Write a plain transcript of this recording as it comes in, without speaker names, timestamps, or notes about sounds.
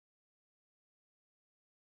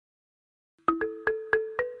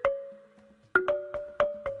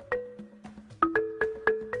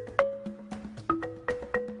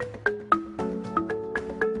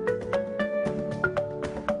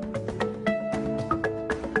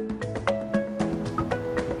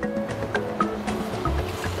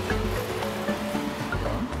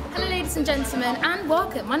and gentlemen, and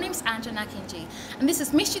welcome. My name is Angela Nakinji, and this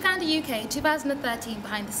is Miss Uganda UK 2013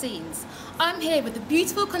 Behind the Scenes. I'm here with the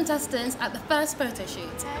beautiful contestants at the first photo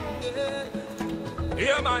shoot.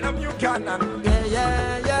 Yeah, man, I'm Ugandan. Yeah,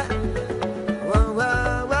 yeah, yeah. Whoa,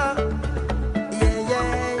 whoa, whoa. Yeah,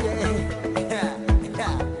 yeah, yeah.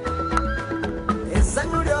 Yeah. It's a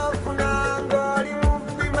new day for now. Gori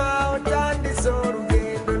mufi maotandi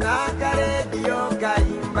sorugendo nakare diyoka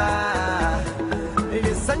imba.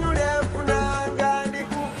 It's a new day for now.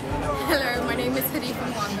 Hello, my name is Hadi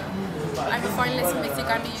from Rwanda. I'm a finalist in Miss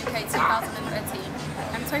Uganda UK 2013.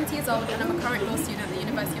 I'm 20 years old and I'm a current law student at the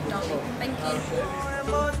University of Derby. Thank you.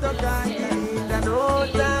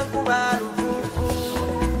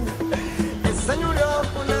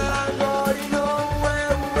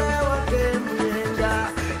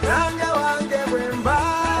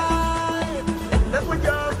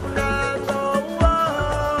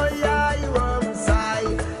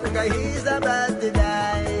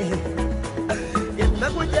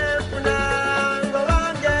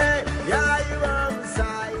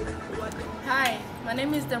 Hi, my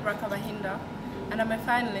name is Deborah Kabahinda and I'm a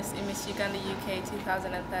finalist in Miss Uganda UK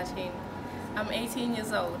 2013. I'm 18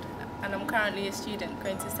 years old and I'm currently a student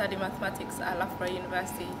going to study mathematics at Loughborough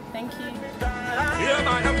University. Thank you. Yeah,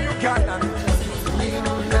 man, I'm Ugandan.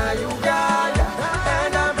 Uganda,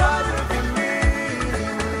 and I'm proud to be me.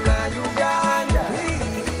 Uganda,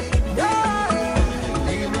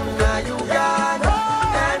 Uganda,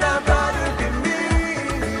 and I'm proud to be me.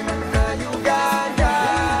 Uganda,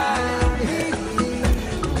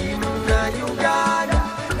 Uganda,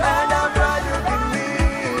 and I'm proud to be me.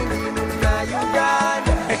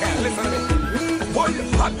 Uganda. Listen to me. Boy, you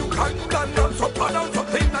can't so proud of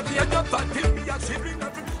something that you just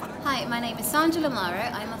Hi, my name is Sandra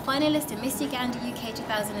Lamaro. I'm a finalist in Miss Uganda UK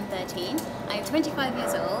 2013. I am 25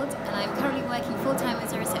 years old and I am currently working full-time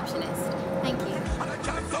as a receptionist. Thank you.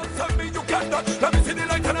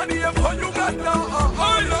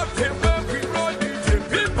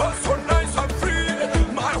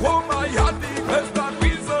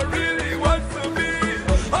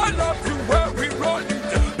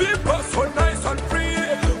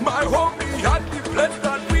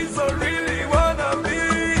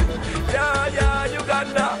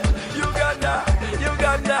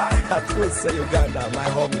 Say Uganda, my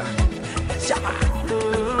homeland. Shama.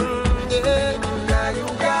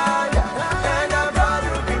 Uganda, and I'm proud to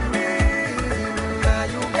be me.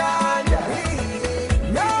 Uganda,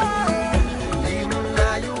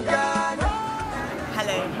 Uganda.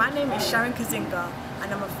 Hello, my name is Sharon Kazinga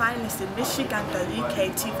and I'm a finalist in Miss Uganda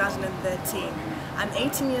UK 2013. I'm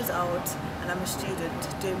 18 years old and I'm a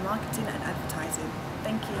student doing marketing and advertising.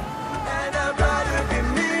 Thank you. And I'm proud to be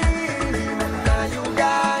me.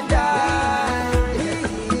 Uganda.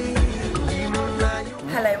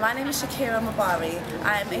 Hello, my name is Shakira Mabari.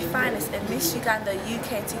 I am a finalist in Miss Uganda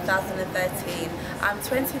UK 2013. I'm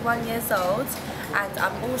 21 years old and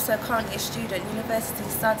I'm also currently a student at university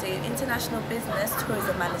studying international business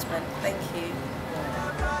tourism management. Thank you.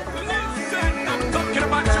 Listen, I'm talking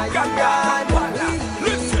about Uganda.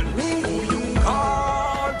 Listen, you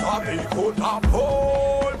can't have a good party.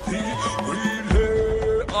 We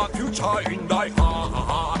lay our future in thy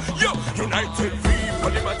heart. Yeah, united people,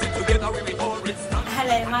 liberty together we will all stand.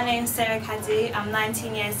 Hello, my name is Sarah Kadu. I'm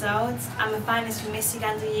 19 years old. I'm a finalist for Miss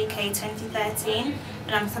Uganda UK 2013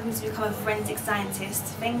 and I'm studying to become a forensic scientist.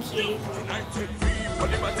 Thank you. United people,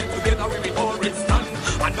 liberty together we will all stand.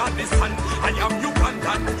 And on this hand, I am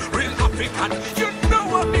Ugandan, real African. You know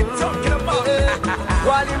what I'm talking about.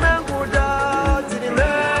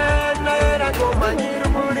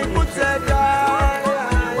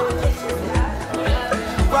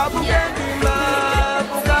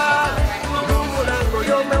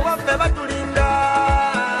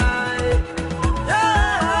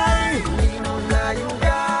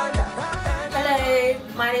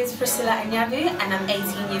 My name is Priscilla Anyabu and I'm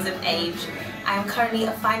 18 years of age. I am currently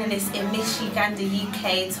a finalist in Miss Uganda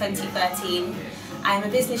UK 2013. I am a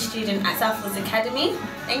business student at Southwoods Academy.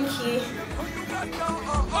 Thank you.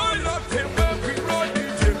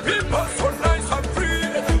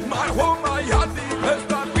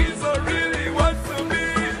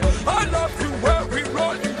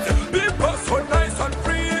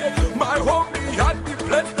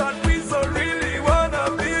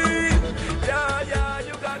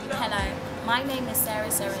 My name is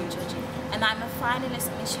Sarah and I'm a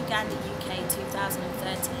finalist in Miss Uganda UK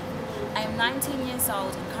 2013. I am 19 years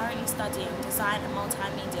old and currently studying design and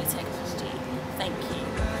multimedia technology. Thank you.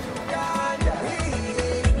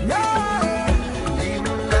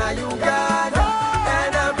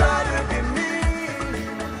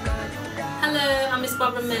 Hello, I'm Miss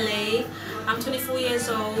Barbara Millie.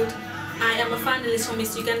 finalist for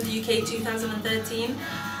Miss Uganda UK 2013.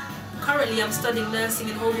 Currently, I'm studying nursing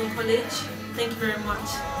in Holborn College. Thank you very much.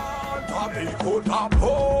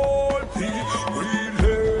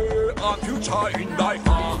 Our future in thy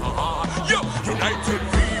heart. United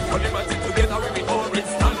people, liberty together we will always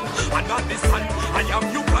stand. And on this hand, I am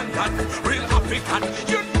Ugandan, real African.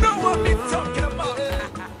 You know what I'm talking about.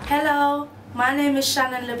 Hello, my name is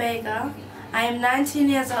Shannon Lebega. I am 19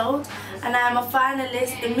 years old and I am a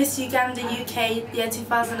finalist in Miss Uganda UK year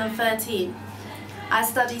 2013. I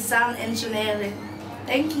study sound engineering.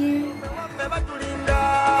 Thank you.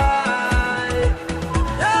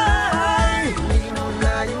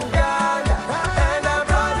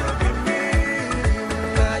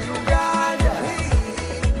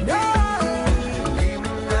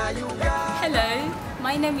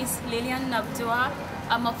 My name is Lilian Nabdua.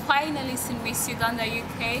 I'm a finalist in Miss Uganda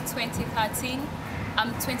UK 2013.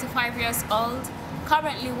 I'm 25 years old,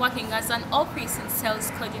 currently working as an office and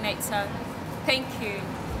sales coordinator. Thank you.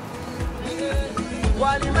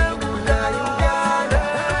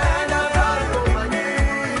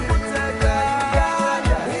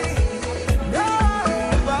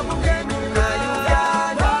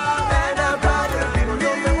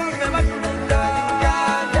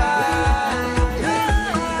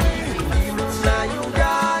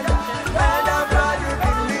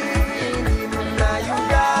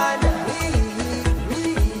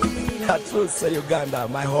 So Uganda,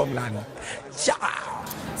 my homeland. Ciao!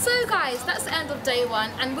 So guys, that's the end of day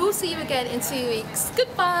 1 and we'll see you again in 2 weeks.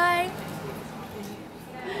 Goodbye!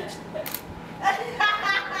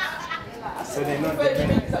 So they're not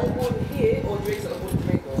here or do you award to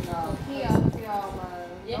Jamaica? Here, man.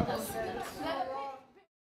 Yeah,